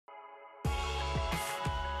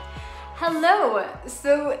Hello!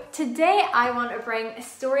 So today I want to bring a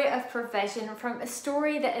story of provision from a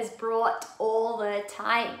story that is brought all the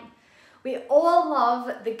time. We all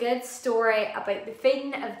love the good story about the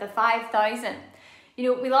feeding of the 5,000.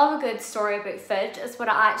 You know, we love a good story about food, is what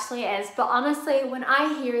it actually is, but honestly, when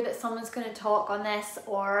I hear that someone's going to talk on this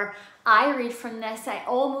or I read from this, I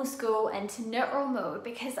almost go into neutral mode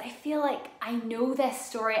because I feel like I know this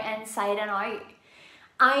story inside and out.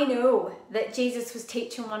 I know that Jesus was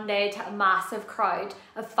teaching one day to a massive crowd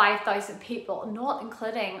of 5,000 people, not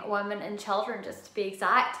including women and children, just to be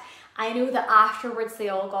exact. I know that afterwards they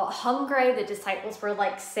all got hungry. The disciples were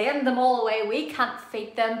like, send them all away, we can't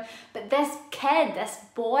feed them. But this kid, this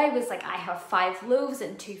boy was like, I have 5 loaves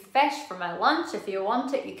and 2 fish for my lunch. If you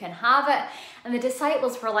want it, you can have it. And the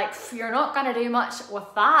disciples were like, you're not going to do much with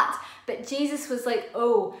that. But Jesus was like,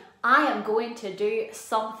 oh, I am going to do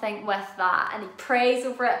something with that. And he prays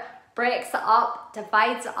over it, breaks it up,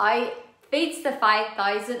 divides it out, feeds the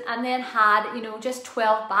 5,000, and then had, just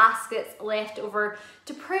 12 baskets left over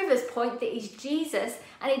to prove his point that he's Jesus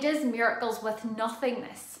and he does miracles with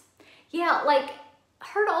nothingness. Yeah, like,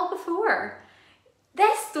 heard it all before.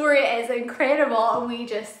 This story is incredible and we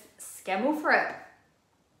just skim over it.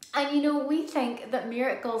 And we think that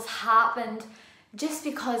miracles happened just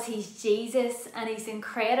because he's Jesus and he's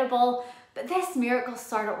incredible, but this miracle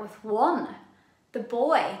started with one, the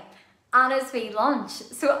boy, and his wee lunch.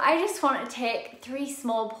 So I just want to take 3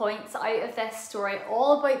 small points out of this story,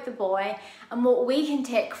 all about the boy and what we can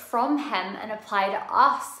take from him and apply to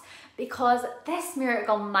us, because this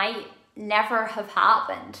miracle might never have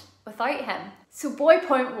happened without him. So boy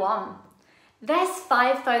point 1, this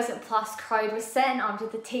 5,000 plus crowd was sitting under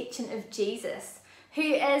the teaching of Jesus, who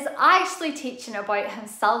is actually teaching about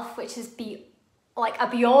himself, which is like a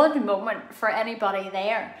beyond moment for anybody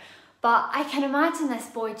there. But I can imagine this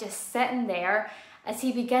boy just sitting there as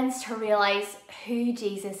he begins to realise who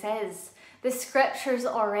Jesus is. The scriptures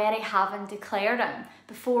already having declared him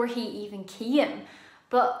before he even came,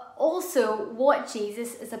 but also what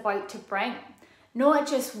Jesus is about to bring. Not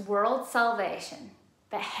just world salvation,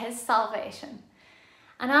 but his salvation.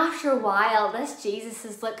 And after a while, this Jesus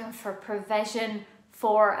is looking for provision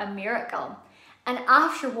for a miracle. And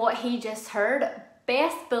after what he just heard,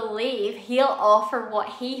 best believe he'll offer what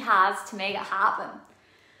he has to make it happen.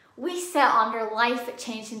 We sit under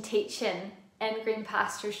life-changing teaching in Green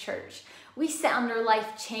Pastures Church. We sit under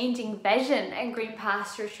life-changing vision in Green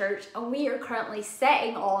Pastures Church, and we are currently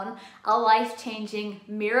sitting on a life-changing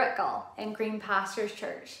miracle in Green Pastures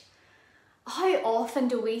Church. How often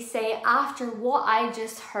do we say, after what I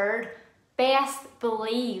just heard, best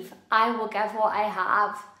believe I will give what I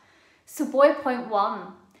have? So boy point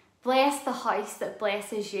 1, bless the house that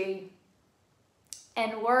blesses you.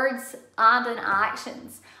 In words and in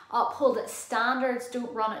actions, uphold its standards,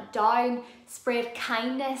 don't run it down, spread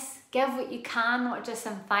kindness, give what you can, not just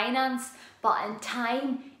in finance, but in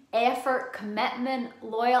time, effort, commitment,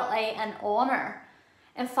 loyalty and honour.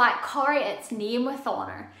 In fact, carry its name with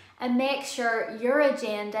honour and make sure your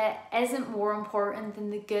agenda isn't more important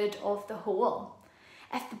than the good of the whole.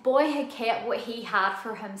 If the boy had kept what he had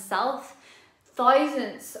for himself,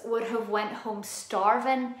 thousands would have went home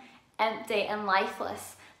starving, empty and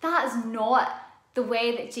lifeless. That is not the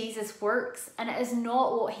way that Jesus works, and it is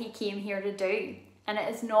not what he came here to do, and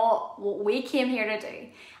it is not what we came here to do.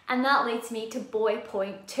 And that leads me to boy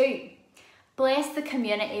point 2. Bless the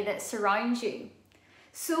community that surrounds you.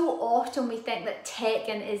 So often we think that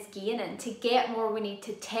taking is gaining. To get more, we need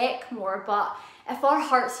to take more. But if our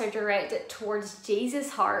hearts are directed towards Jesus'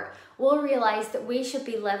 heart, we'll realise that we should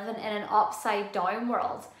be living in an upside down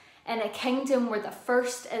world, in a kingdom where the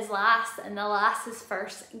first is last and the last is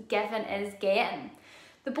first, given is getting.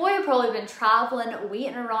 The boy had probably been travelling,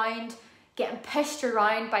 waiting around, getting pushed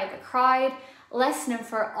around by the crowd, listening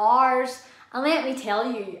for hours. And let me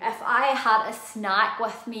tell you, if I had a snack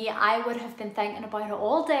with me, I would have been thinking about it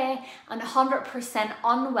all day and 100%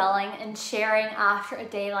 unwilling in sharing after a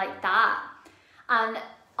day like that. And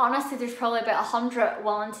honestly, there's probably about 100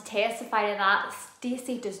 willing to testify to that.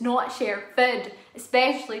 Stacey does not share food,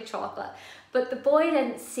 especially chocolate. But the boy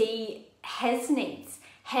didn't see his needs,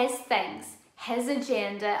 his things, his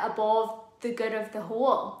agenda above the good of the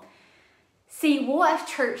whole. See, what if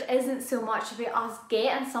church isn't so much about us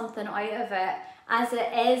getting something out of it as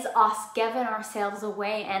it is us giving ourselves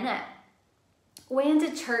away in it? When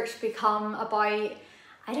did church become about,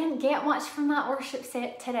 I didn't get much from that worship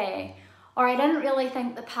set today, or I didn't really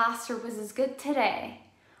think the pastor was as good today,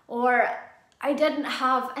 or I didn't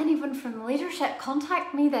have anyone from leadership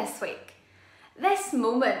contact me this week? This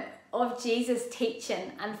moment of Jesus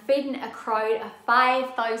teaching and feeding a crowd of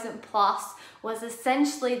 5,000 plus was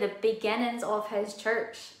essentially the beginnings of his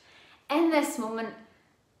church. In this moment,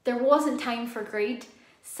 there wasn't time for greed,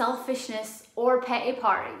 selfishness, or pity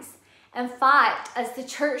parties. In fact, as the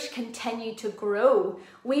church continued to grow,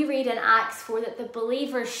 we read in Acts 4 that the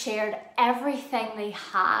believers shared everything they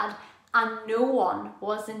had and no one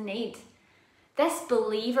was in need. This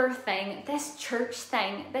believer thing, this church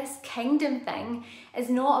thing, this kingdom thing is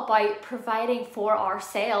not about providing for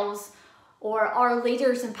ourselves or our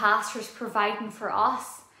leaders and pastors providing for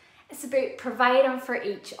us. It's about providing for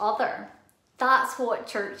each other. That's what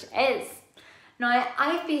church is. Now,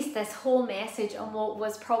 I based this whole message on what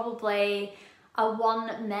was probably a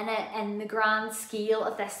 1 minute in the grand scale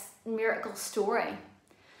of this miracle story.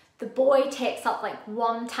 The boy takes up like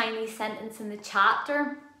one tiny sentence in the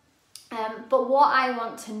chapter, but what I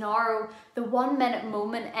want to narrow the 1 minute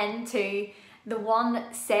moment into the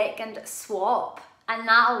 1 second swap, and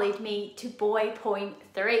that'll lead me to boy point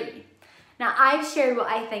 3. Now, I've shared what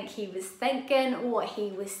I think he was thinking, what he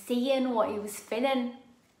was seeing, what he was feeling.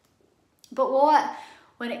 But what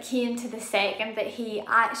when it came to the second that he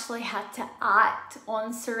actually had to act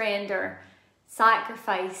on surrender,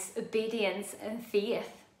 sacrifice, obedience, and faith?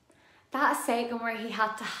 That second where he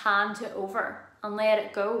had to hand it over and let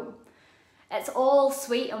it go. It's all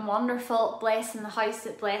sweet and wonderful, blessing the house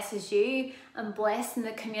that blesses you and blessing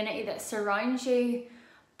the community that surrounds you.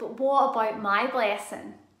 But what about my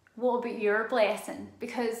blessing? What about your blessing?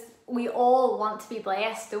 Because we all want to be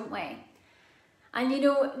blessed, don't we? And you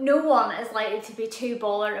know, no one is likely to be too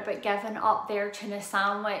bothered about giving up their tuna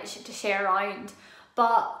sandwich to share around.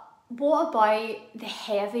 But what about the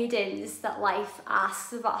heavy deals that life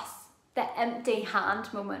asks of us? The empty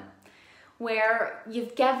hand moment, where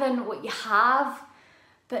you've given what you have,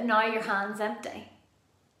 but now your hand's empty.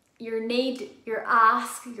 Your need, your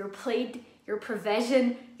ask, your plead, your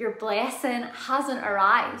provision, your blessing hasn't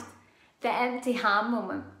arrived. The empty hand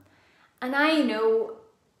moment. And I know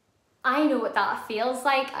what that feels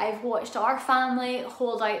like. I've watched our family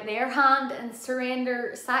hold out their hand and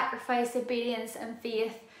surrender, sacrifice, obedience, and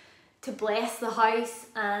faith to bless the house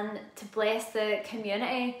and to bless the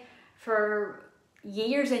community for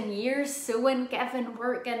years and years, sowing, giving,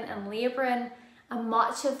 working and labouring, and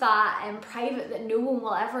much of that in private that no one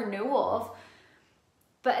will ever know of.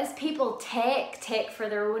 But as people take for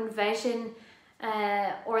their own vision,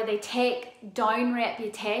 or they take down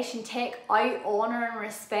reputation, take out honour and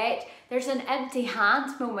respect, there's an empty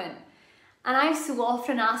hand moment. And I've so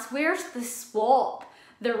often asked, where's the swap,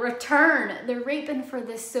 the return, the reaping for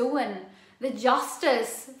the sowing, the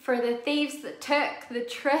justice for the thieves that took, the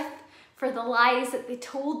truth for the lies that they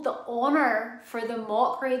told, the honour for the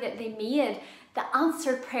mockery that they made, the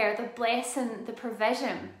answered prayer, the blessing, the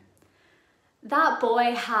provision? That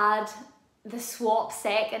boy had the swap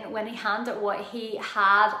second when he handed what he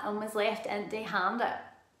had and was left empty-handed.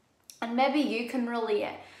 And maybe you can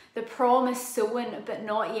relate. The promise sown but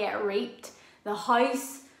not yet reaped. The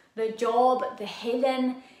house, the job, the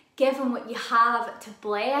healing, given what you have to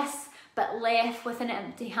bless but left with an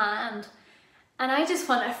empty hand. And I just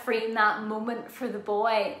want to frame that moment for the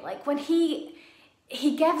boy. Like when he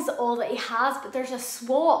gives all that he has, but there's a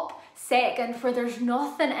swap second where there's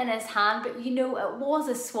nothing in his hand, but you know it was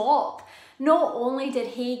a swap. Not only did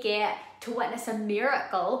he get to witness a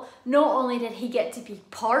miracle, not only did he get to be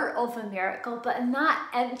part of a miracle, but in that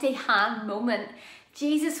empty hand moment,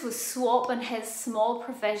 Jesus was swapping his small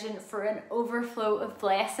provision for an overflow of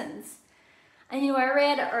blessings. And you know, I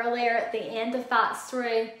read earlier at the end of that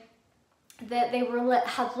story that they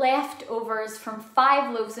had leftovers from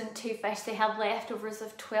 5 loaves and 2 fish. They had leftovers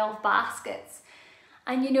of 12 baskets.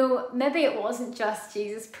 And you know, maybe it wasn't just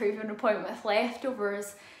Jesus proving a point with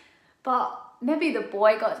leftovers, but maybe the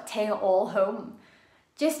boy got to take it all home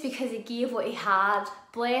just because he gave what he had,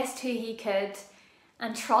 blessed who he could,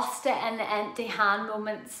 and trusted in the empty hand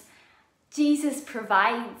moments. Jesus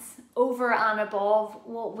provides over and above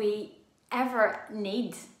what we ever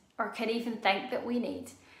need or could even think that we need.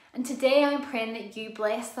 And today I'm praying that you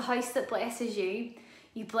bless the house that blesses you,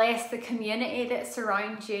 you bless the community that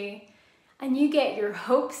surrounds you, and you get your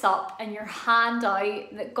hopes up and your hand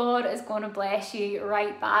out that God is going to bless you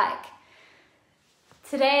right back.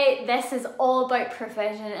 Today, this is all about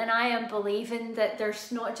provision, and I am believing that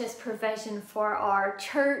there's not just provision for our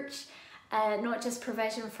church, not just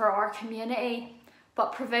provision for our community,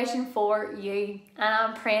 but provision for you. And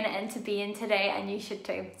I'm praying it into being today, and you should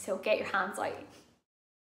too. So get your hands out.